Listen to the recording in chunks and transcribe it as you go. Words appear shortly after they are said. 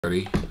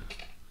Ready?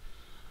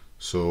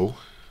 So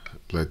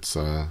let's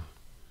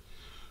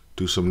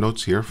do some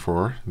notes here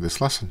for this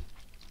lesson.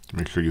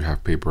 Make sure you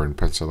have paper and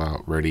pencil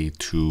out ready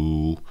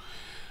to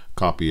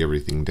copy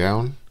everything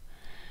down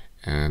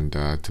and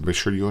to make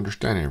sure you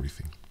understand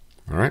everything.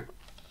 All right?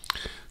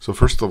 So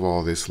first of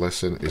all, this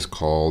lesson is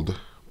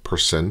called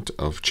percent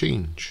of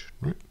change.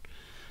 Right?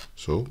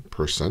 So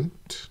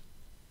percent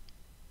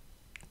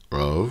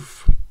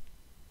of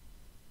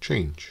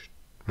change.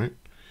 Right?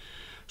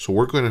 So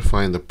we're going to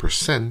find the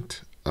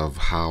percent of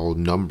how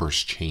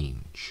numbers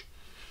change,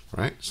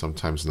 right?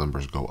 Sometimes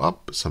numbers go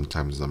up,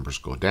 sometimes numbers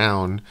go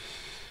down,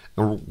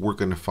 and we're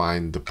going to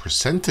find the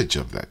percentage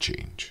of that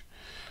change,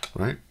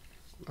 right?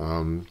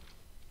 You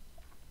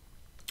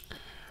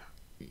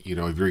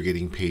know, if you're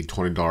getting paid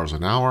 $20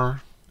 an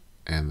hour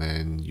and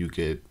then you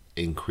get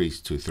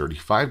increased to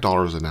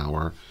 $35 an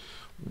hour,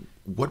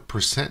 what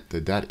percent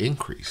did that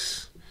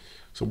increase?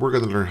 So we're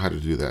going to learn how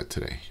to do that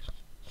today,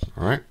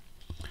 all right?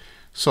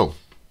 So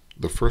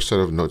the first set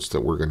of notes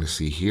that we're going to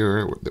see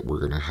here, that we're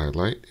going to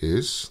highlight,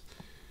 is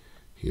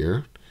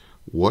here.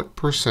 What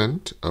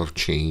percent of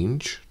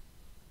change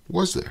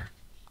was there?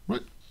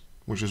 Right?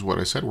 Which is what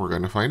I said we're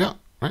going to find out.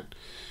 Right?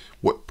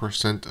 What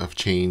percent of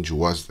change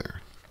was there?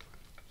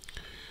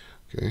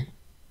 Okay.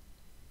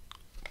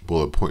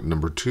 Bullet point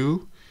number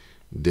 2.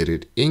 Did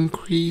it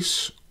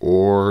increase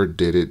or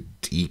did it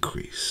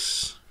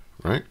decrease?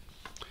 Right?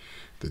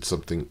 Did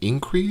something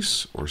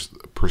increase, or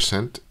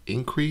percent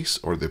increase,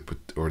 or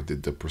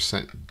did the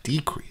percent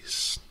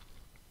decrease?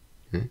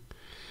 Okay.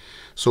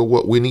 So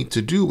what we need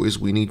to do is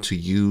we need to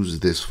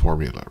use this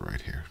formula right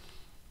here.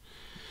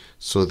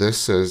 So this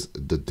says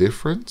the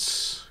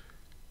difference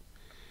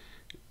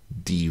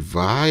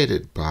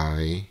divided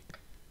by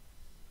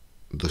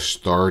the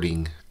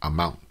starting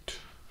amount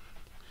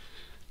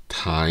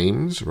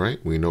times,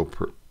 right? We know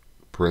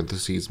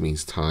parentheses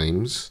means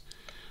times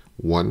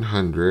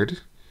 100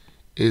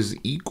 is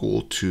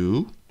equal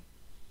to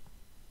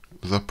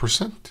the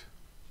percent,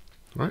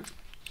 right?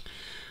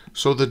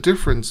 So the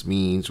difference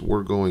means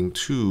we're going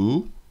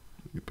to,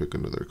 let me pick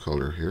another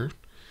color here.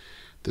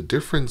 The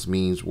difference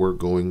means we're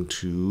going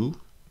to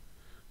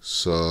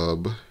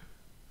subtract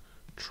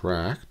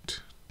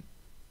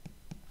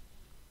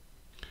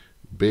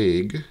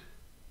big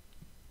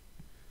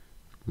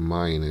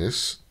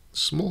minus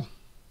small,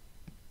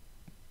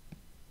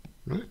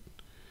 right?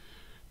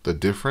 The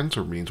difference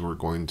means we're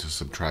going to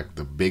subtract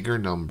the bigger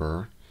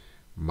number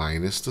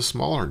minus the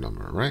smaller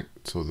number, right?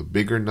 So the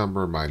bigger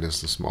number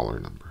minus the smaller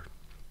number.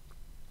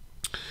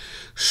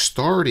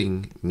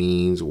 Starting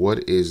means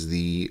what is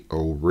the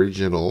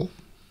original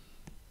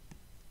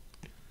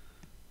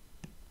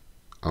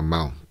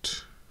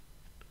amount,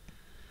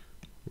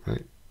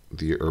 right?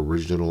 The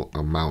original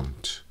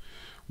amount.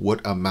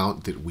 What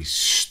amount did we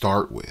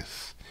start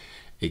with?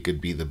 It could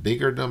be the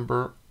bigger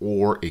number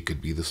or it could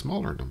be the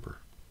smaller number.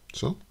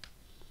 So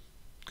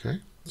okay,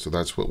 so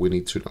that's what we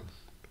need to know.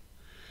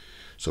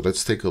 So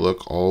let's take a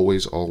look.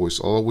 Always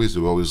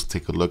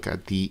take a look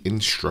at the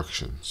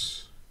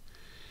instructions.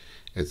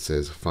 It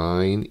says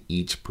find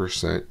each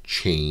percent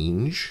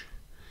change.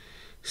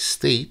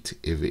 State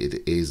if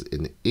it is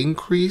an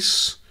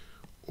increase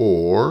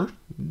or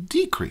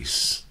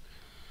decrease.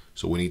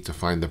 So we need to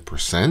find the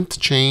percent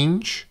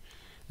change,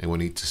 and we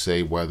need to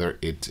say whether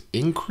it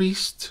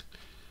increased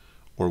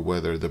or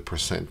whether the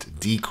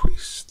percent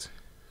decreased.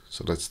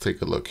 So let's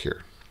take a look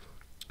here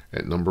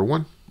at number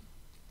 1.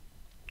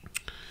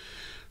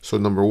 So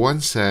number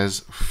 1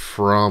 says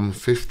from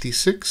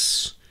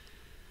 56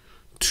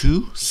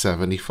 to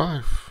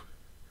 75.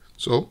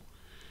 So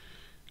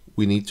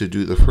we need to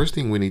do, the first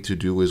thing we need to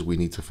do is we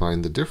need to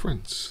find the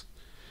difference.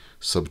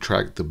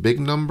 Subtract the big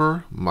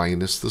number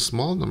minus the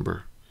small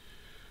number.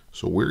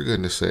 So we're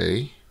going to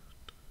say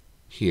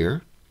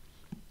here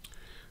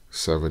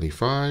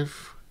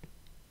 75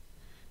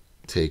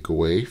 take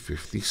away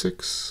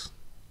 56.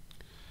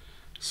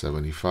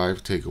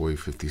 75 take away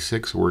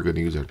 56. We're going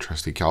to use our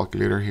trusty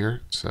calculator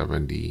here.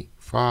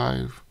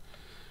 75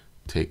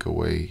 take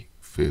away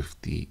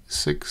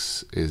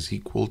 56 is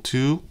equal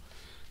to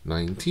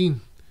 19.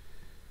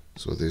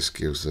 So this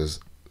gives us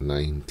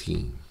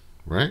 19,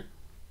 right?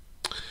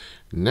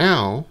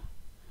 Now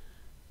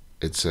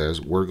it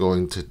says we're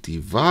going to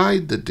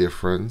divide the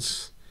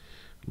difference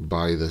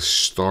by the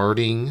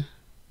starting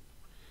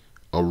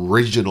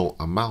original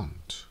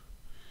amount.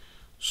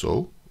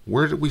 So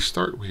where did we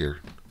start here?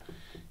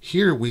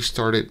 Here we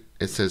started,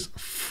 it says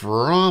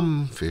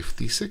from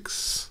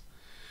 56.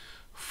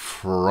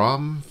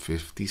 From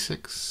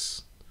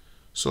 56.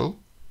 So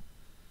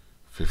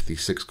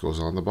 56 goes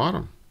on the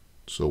bottom.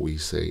 So we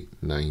say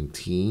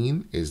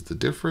 19 is the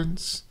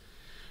difference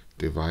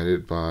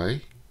divided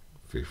by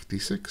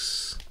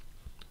 56,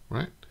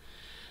 right?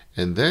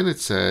 And then it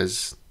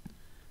says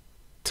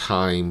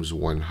times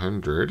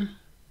 100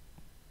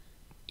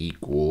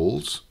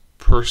 equals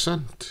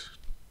percent.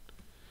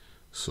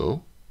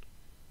 So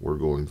we're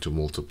going to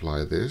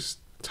multiply this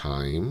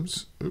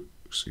times,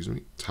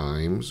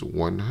 times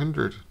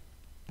 100,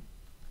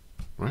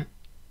 right?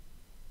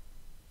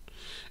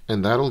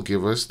 and that'll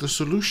give us the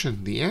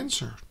solution, the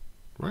answer,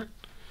 right?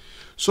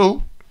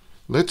 So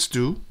let's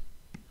do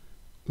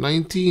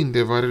 19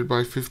 divided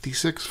by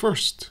 56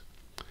 first.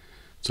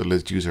 So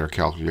let's use our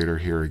calculator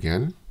here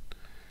again.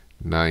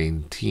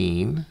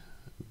 19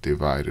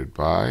 divided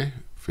by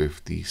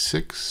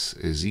 56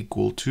 is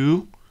equal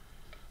to,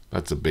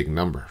 that's a big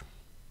number,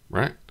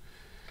 right?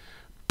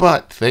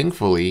 But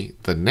thankfully,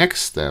 the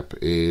next step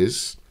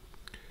is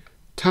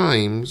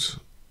times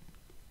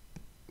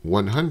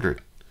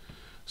 100.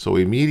 So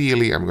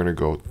immediately I'm going to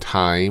go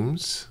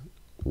times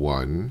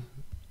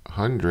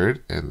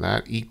 100, and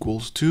that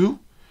equals to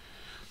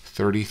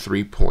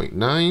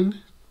 33.9.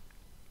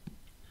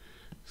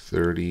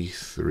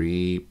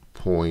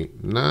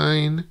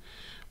 33.9,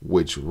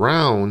 which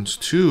rounds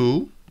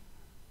to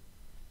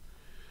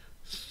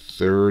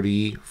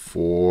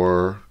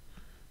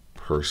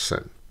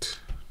 34%,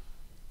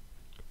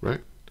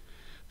 right?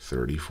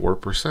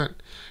 34%.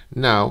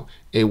 Now,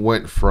 it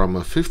went from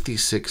a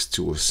 56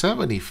 to a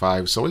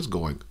 75, so it's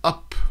going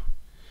up.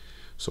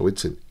 So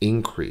it's an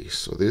increase.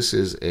 So this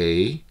is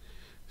a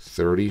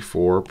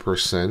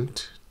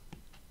 34%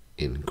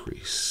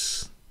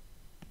 increase.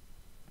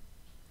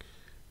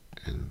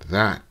 And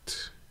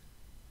that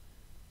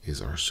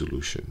is our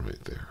solution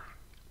right there.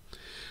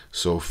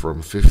 So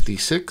from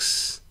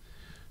 56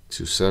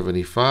 to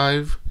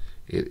 75,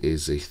 it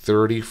is a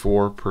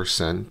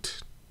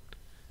 34%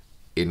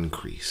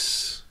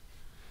 increase.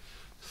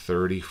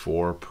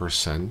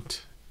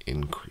 34%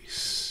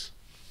 increase.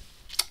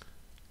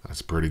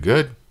 That's pretty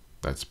good.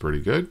 That's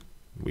pretty good.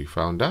 We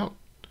found out.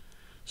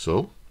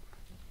 So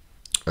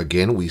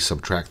again, we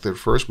subtracted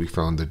first. We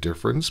found the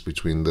difference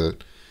between the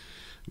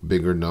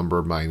bigger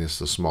number minus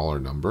the smaller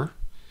number.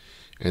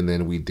 And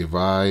then we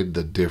divide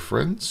the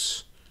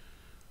difference,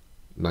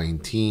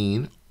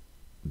 19,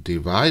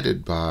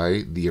 divided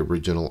by the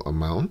original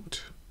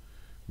amount,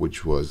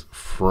 which was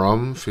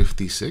from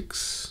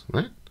 56,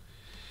 right?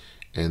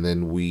 And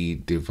then we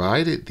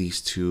divided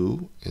these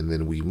two, and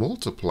then we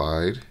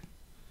multiplied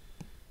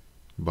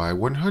by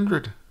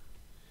 100.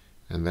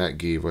 And that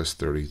gave us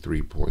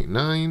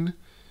 33.9,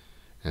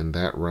 and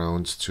that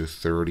rounds to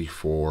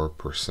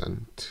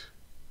 34%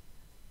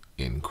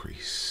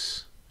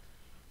 increase.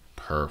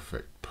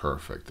 Perfect,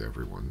 perfect,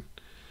 everyone.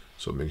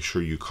 So make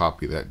sure you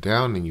copy that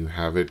down and you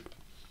have it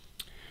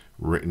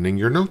written in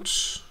your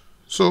notes.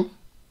 So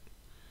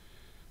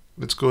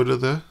let's go to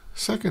the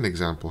second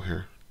example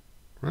here,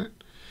 right?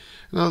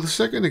 Now the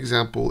second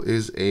example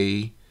is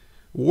a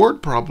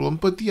word problem,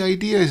 but the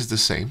idea is the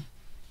same,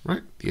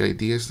 right? The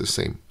idea is the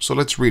same. So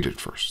let's read it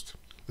first.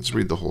 Let's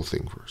read the whole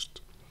thing first.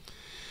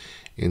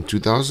 In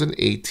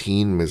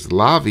 2018, Ms.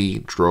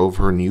 Lavi drove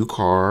her new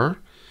car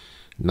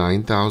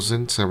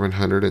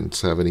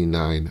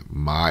 9,779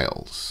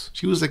 miles.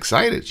 She was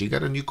excited. She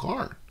got a new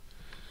car,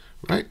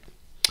 right?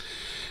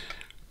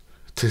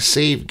 To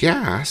save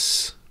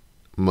gas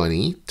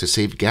money,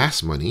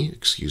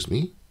 excuse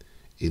me,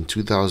 in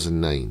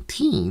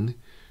 2019,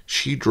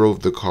 she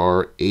drove the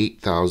car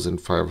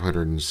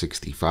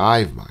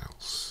 8,565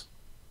 miles,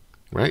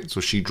 right? So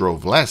she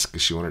drove less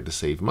because she wanted to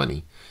save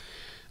money.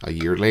 A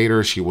year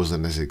later, she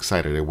wasn't as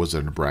excited. It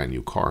wasn't a brand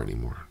new car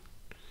anymore.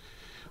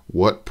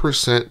 What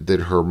percent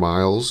did her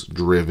miles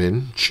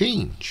driven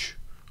change?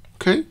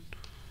 Okay,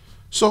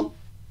 so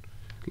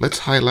let's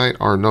highlight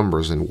our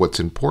numbers and what's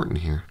important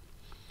here.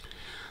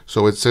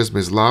 So it says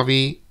Ms.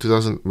 Lavi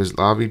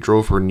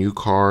drove her new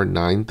car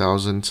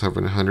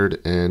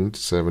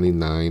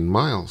 9,779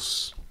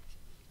 miles.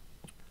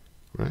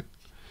 Right?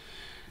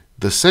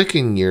 The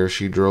second year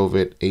she drove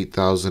it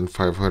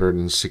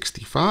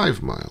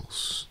 8,565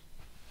 miles.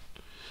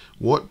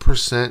 What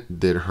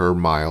percent did her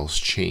miles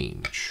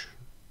change?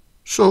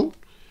 So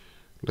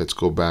let's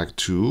go back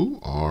to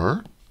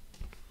our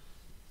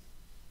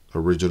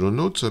original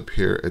notes up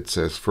here. It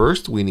says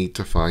first we need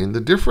to find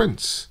the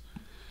difference.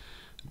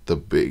 The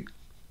big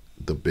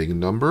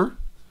number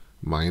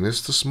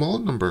minus the small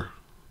number.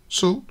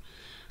 So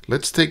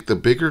let's take the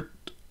bigger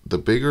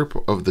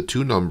of the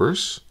two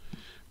numbers,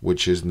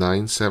 which is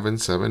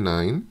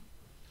 9779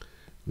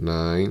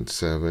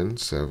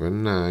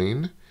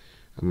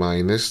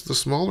 minus the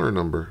smaller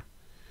number,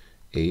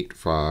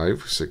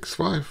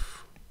 8565.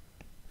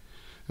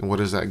 And what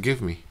does that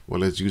give me? Well,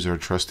 let's use our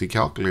trusty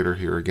calculator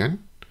here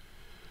again,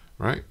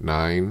 right?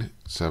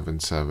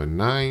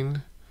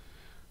 9779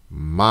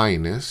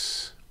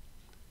 minus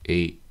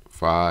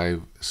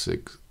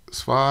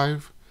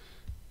 8565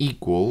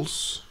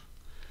 equals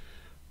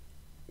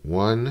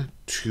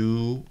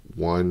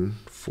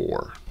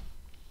 1214.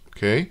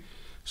 Okay,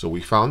 so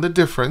we found the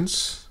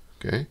difference.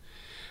 Okay,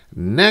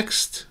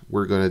 next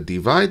we're going to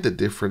divide the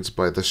difference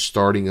by the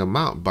starting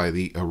amount, by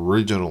the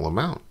original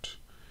amount.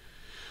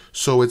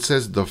 So it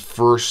says the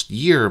first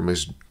year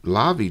Ms.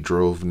 Lavi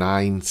drove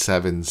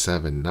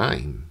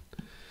 9779.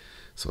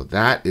 So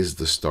that is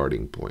the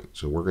starting point.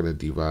 So we're going to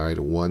divide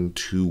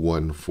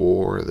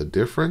 1214, the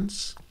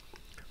difference,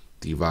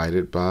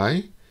 divided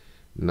by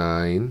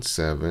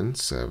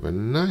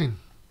 9779.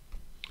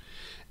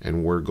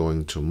 And we're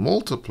going to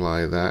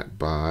multiply that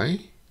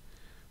by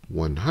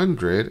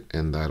 100,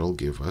 and that'll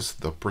give us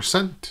the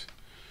percent.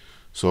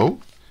 So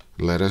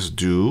let us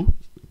do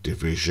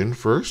division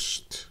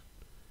first.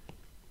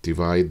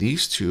 Divide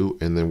these two,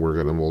 and then we're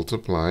going to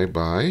multiply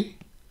by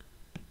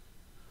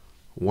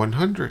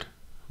 100.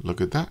 Look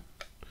at that.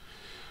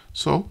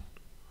 So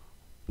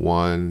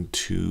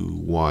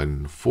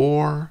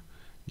 1214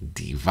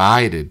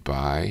 divided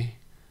by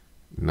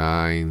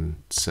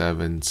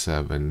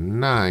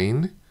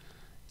 9779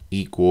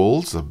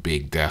 equals a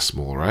big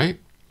decimal, right?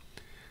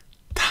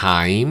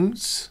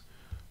 Times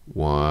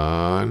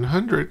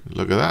 100.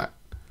 Look at that.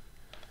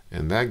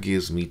 And that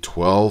gives me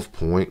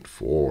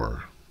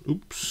 12.4.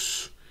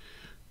 Oops.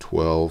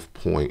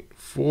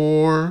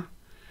 12.4,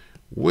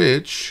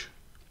 which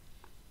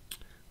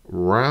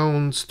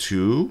rounds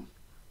to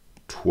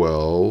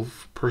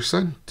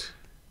 12%.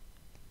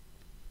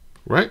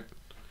 Right?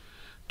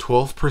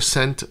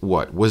 12%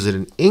 what? Was it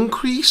an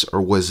increase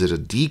or was it a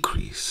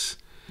decrease?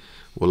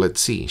 Well,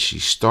 let's see. She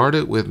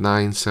started with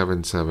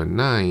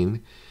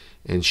 9779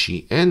 and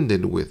she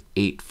ended with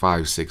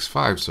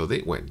 8565. So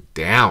they went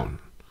down.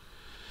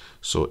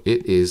 So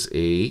it is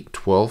a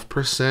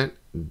 12%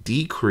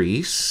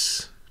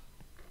 decrease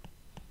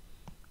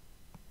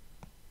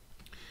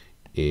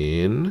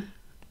in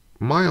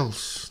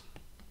miles.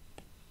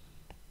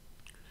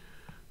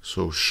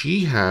 So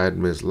she had,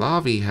 Ms.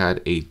 Lavi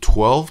had a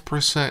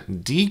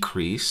 12%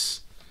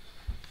 decrease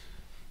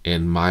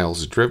in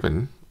miles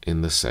driven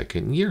in the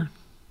second year.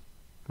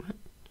 Right?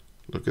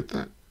 Look at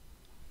that.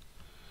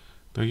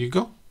 There you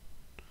go.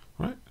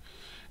 Right?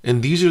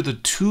 And these are the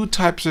two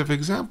types of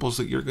examples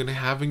that you're going to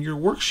have in your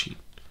worksheet.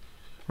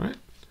 Right?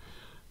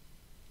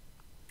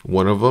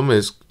 One of them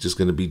is just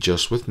going to be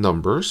just with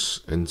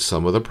numbers, and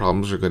some of the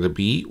problems are going to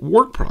be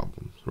word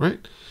problems,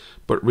 right?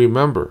 But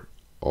remember,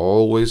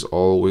 always,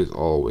 always,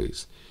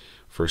 always,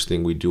 first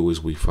thing we do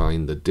is we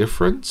find the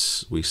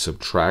difference, we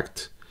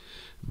subtract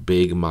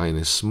big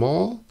minus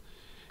small,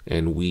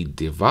 and we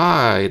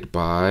divide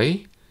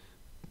by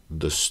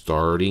the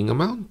starting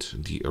amount,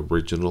 the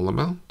original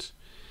amount,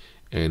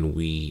 and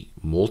we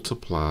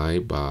multiply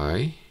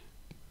by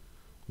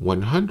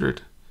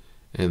 100,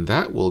 and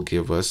that will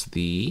give us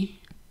the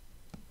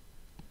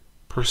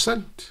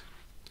percent.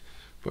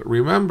 But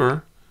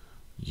remember,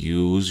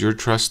 use your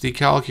trusty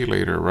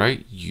calculator,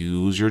 right?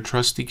 Use your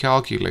trusty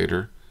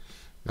calculator.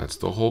 That's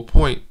the whole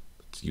point.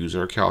 Let's use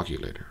our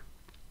calculator.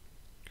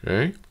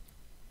 Okay?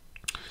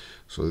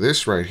 So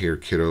this right here,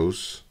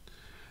 kiddos,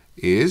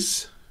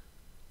 is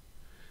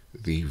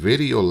the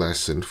video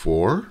lesson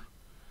for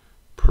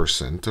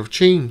percent of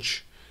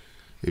change.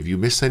 If you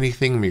miss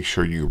anything, make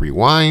sure you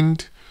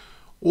rewind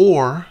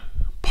or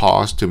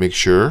pause to make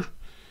sure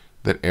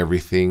that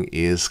everything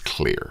is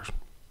clear.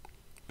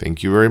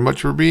 Thank you very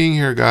much for being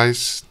here,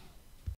 guys.